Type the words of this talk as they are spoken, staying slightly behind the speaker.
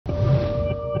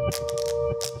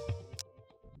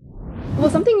Well,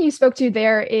 something you spoke to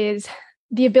there is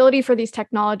the ability for these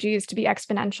technologies to be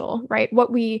exponential, right?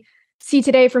 What we see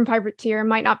today from private tier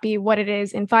might not be what it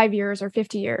is in 5 years or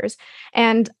 50 years.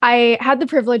 And I had the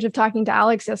privilege of talking to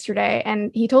Alex yesterday,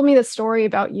 and he told me the story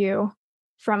about you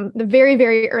from the very,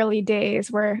 very early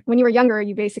days where when you were younger,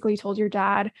 you basically told your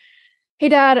dad, "Hey,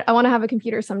 Dad, I want to have a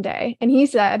computer someday." And he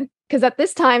said, because at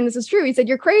this time, this is true, he said,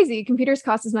 "You're crazy. Computers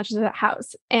cost as much as a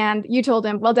house." And you told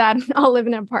him, "Well, Dad, I'll live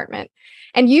in an apartment."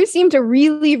 And you seem to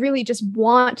really, really just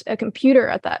want a computer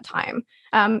at that time.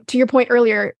 To your point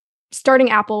earlier, starting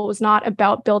Apple was not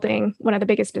about building one of the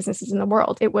biggest businesses in the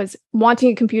world. It was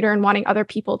wanting a computer and wanting other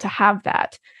people to have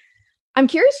that. I'm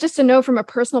curious just to know from a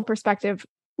personal perspective,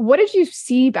 what did you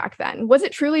see back then? Was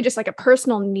it truly just like a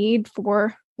personal need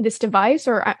for this device?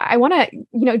 Or I want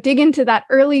to, dig into that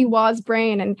early Woz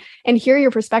brain and hear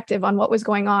your perspective on what was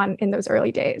going on in those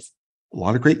early days. A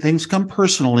lot of great things come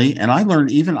personally. And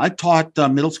I taught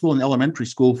middle school and elementary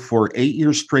school for 8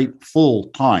 years straight, full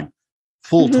time,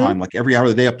 like every hour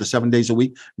of the day, up to 7 days a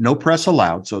week, no press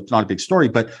allowed. So it's not a big story,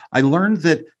 but I learned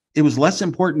that it was less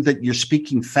important that you're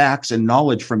speaking facts and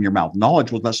knowledge from your mouth.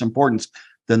 Knowledge was less important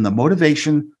than the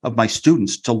motivation of my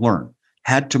students to learn.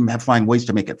 Had to find ways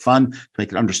to make it fun, to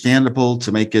make it understandable,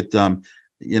 to make it,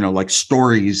 like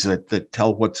stories that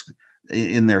tell what's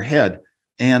in their head.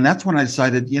 And that's when I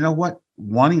decided, you know what,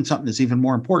 wanting something is even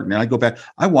more important. And I go back,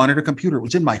 I wanted a computer. It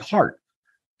was in my heart.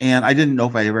 And I didn't know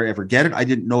if I ever get it. I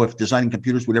didn't know if designing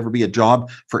computers would ever be a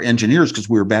job for engineers because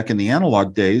we were back in the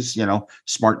analog days,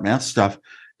 smart math stuff.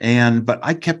 But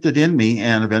I kept it in me,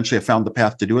 and eventually I found the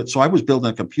path to do it. So I was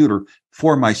building a computer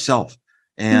for myself,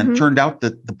 and turned out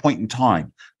that the point in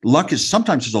time,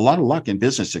 sometimes there's a lot of luck in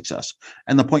business success.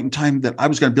 And the point in time that I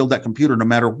was going to build that computer, no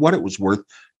matter what it was worth,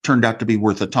 turned out to be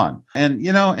worth a ton. And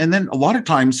then a lot of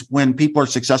times when people are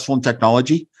successful in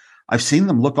technology, I've seen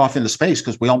them look off into space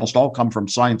because we almost all come from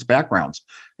science backgrounds.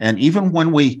 And even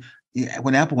when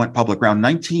Apple went public around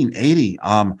 1980,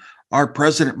 our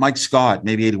president, Mike Scott,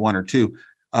 maybe 81 or 2,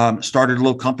 started a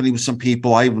little company with some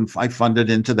people. I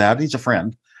funded into that. He's a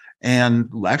friend. And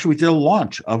actually, we did a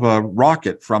launch of a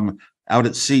rocket from out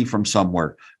at sea from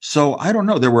somewhere. So I don't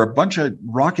know. There were a bunch of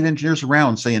rocket engineers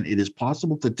around saying it is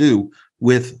possible to do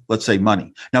with, let's say,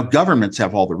 money. Now, governments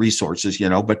have all the resources,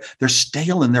 but they're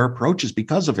stale in their approaches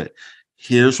because of it.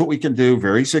 Here's what we can do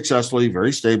very successfully,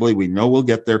 very stably. We know we'll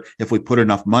get there if we put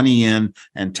enough money in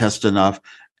and test enough.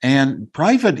 And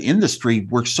private industry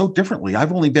works so differently.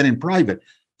 I've only been in private.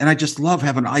 And I just love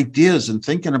having ideas and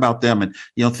thinking about them and,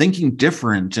 thinking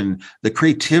different, and the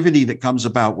creativity that comes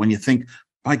about when you think,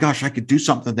 my gosh, I could do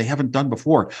something they haven't done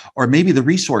before. Or maybe the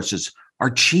resources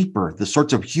are cheaper. The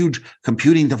sorts of huge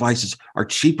computing devices are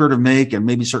cheaper to make, and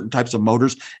maybe certain types of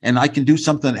motors. And I can do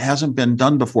something that hasn't been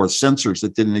done before, sensors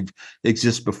that didn't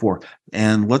exist before.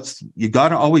 And you got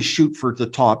to always shoot for the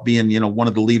top, being, one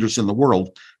of the leaders in the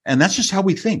world. And that's just how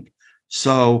we think.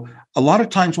 So a lot of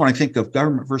times when I think of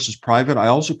government versus private, I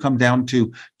also come down to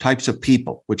types of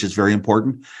people, which is very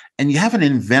important. And you have an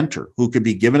inventor who could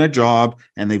be given a job,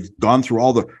 and they've gone through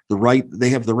all they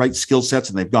have the right skill sets,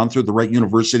 and they've gone through the right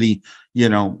university,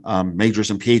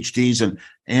 majors and PhDs,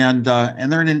 and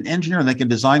they're an engineer, and they can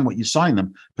design what you sign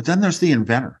them. But then there's the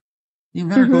inventor. The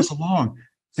inventor goes along,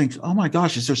 thinks, oh my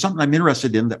gosh, is there something I'm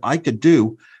interested in that I could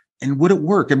do? And would it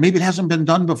work? And maybe it hasn't been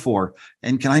done before.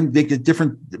 And can I make a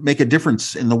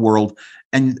difference in the world?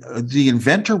 And the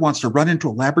inventor wants to run into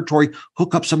a laboratory,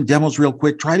 hook up some demos real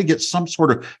quick, try to get some sort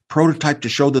of prototype to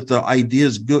show that the idea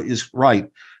is right.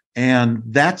 And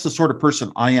that's the sort of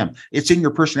person I am. It's in your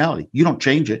personality. You don't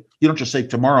change it. You don't just say,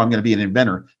 tomorrow I'm going to be an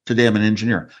inventor. Today I'm an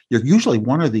engineer. You're usually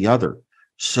one or the other.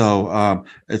 So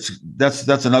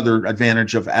that's another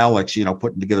advantage of Alex,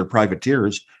 putting together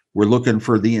privateers. We're looking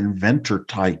for the inventor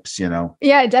types,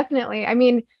 Yeah, definitely. I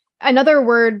mean, another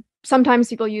word sometimes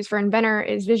people use for inventor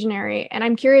is visionary. And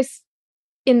I'm curious,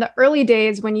 in the early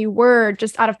days when you were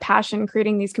just out of passion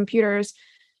creating these computers,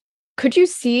 could you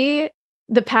see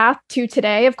the path to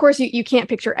today? Of course, you can't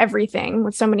picture everything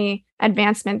with so many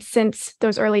advancements since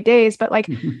those early days, but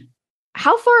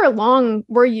how far along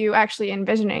were you actually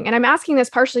envisioning? And I'm asking this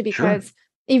partially because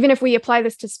even if we apply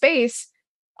this to space,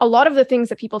 a lot of the things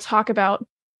that people talk about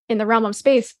in the realm of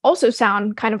space also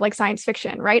sound kind of like science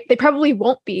fiction, right? They probably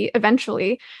won't be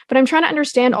eventually, but I'm trying to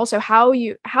understand also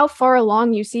how far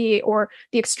along you see, or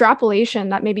the extrapolation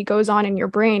that maybe goes on in your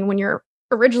brain when you're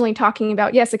originally talking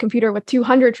about, yes, a computer with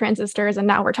 200 transistors, and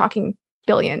now we're talking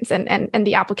billions, and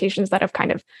the applications that have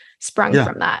kind of sprung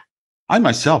from that. I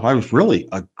was really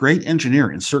a great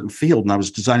engineer in a certain field, and I was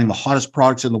designing the hottest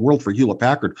products in the world for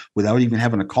Hewlett-Packard without even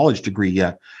having a college degree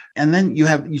yet. And then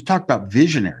you talk about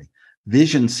visionary.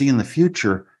 Vision, seeing the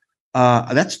future.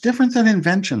 That's different than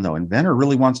invention, though. Inventor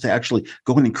really wants to actually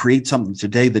go in and create something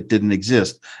today that didn't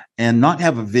exist and not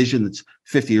have a vision that's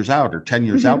 50 years out or 10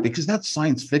 years out, because that's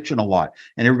science fiction a lot.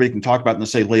 And everybody can talk about it and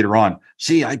say later on,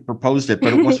 see, I proposed it,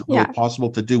 but it wasn't really Yeah. possible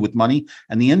to do with money.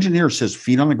 And the engineer says,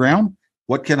 feet on the ground,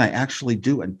 what can I actually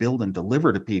do and build and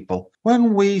deliver to people?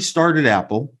 When we started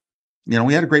Apple,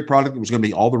 we had a great product. It was going to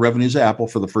be all the revenues of Apple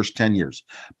for the first 10 years.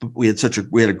 But we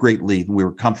had a great lead, and we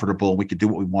were comfortable and we could do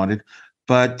what we wanted.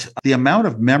 But the amount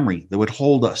of memory that would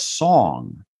hold a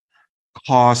song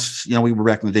costs, we were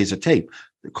back in the days of tape,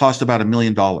 it cost about $1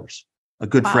 million, a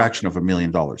good Wow. fraction of $1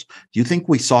 million. Do you think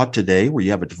we saw it today where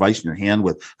you have a device in your hand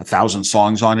with 1,000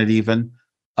 songs on it even?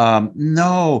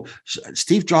 No.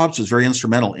 Steve Jobs was very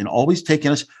instrumental in always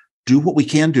taking us, do what we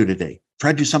can do today.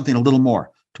 Try to do something a little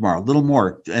more tomorrow, a little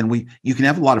more. And you can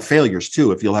have a lot of failures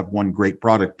too if you'll have one great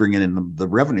product bringing in the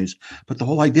revenues. But the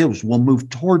whole idea was we'll move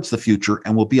towards the future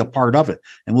and we'll be a part of it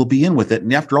and we'll be in with it.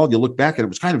 And after all, you look back at it, it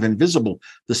was kind of invisible,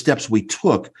 the steps we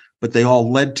took, but they all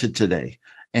led to today.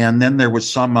 And then there was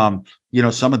some of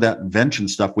that invention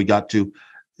stuff we got to.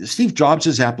 Steve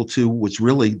Jobs's Apple II was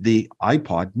really the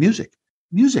iPod music.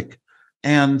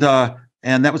 And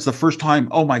that was the first time,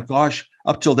 oh my gosh,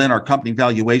 up till then, our company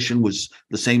valuation was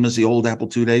the same as the old Apple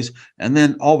II days. And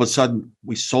then all of a sudden,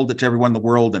 we sold it to everyone in the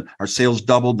world and our sales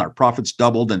doubled and our profits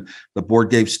doubled. And the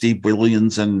board gave Steve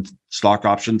billions and stock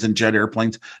options and jet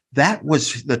airplanes. That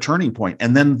was the turning point.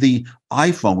 And then the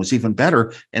iPhone was even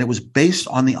better. And it was based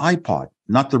on the iPod,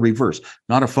 not the reverse,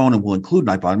 not a phone and will include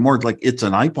an iPod, more like it's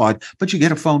an iPod, but you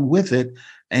get a phone with it.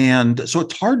 And so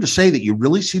it's hard to say that you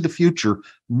really see the future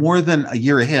more than a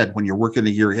year ahead when you're working a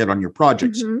year ahead on your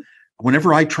projects.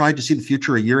 Whenever I tried to see the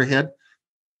future a year ahead,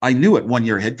 I knew it 1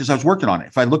 year ahead because I was working on it.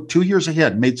 If I looked 2 years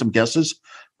ahead and made some guesses,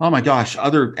 oh my gosh,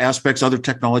 other aspects, other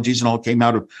technologies and all came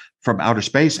from outer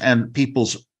space, and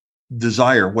people's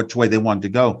desire, which way they wanted to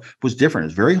go, was different.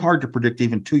 It's very hard to predict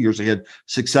even 2 years ahead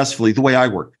successfully the way I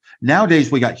work.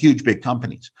 Nowadays, we got huge, big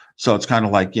companies. So it's kind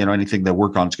of like, anything they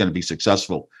work on is going to be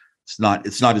successful. It's not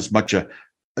as much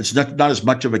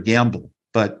of a gamble,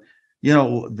 but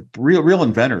the real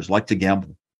inventors like to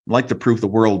gamble, like to prove the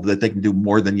world that they can do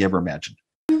more than you ever imagined.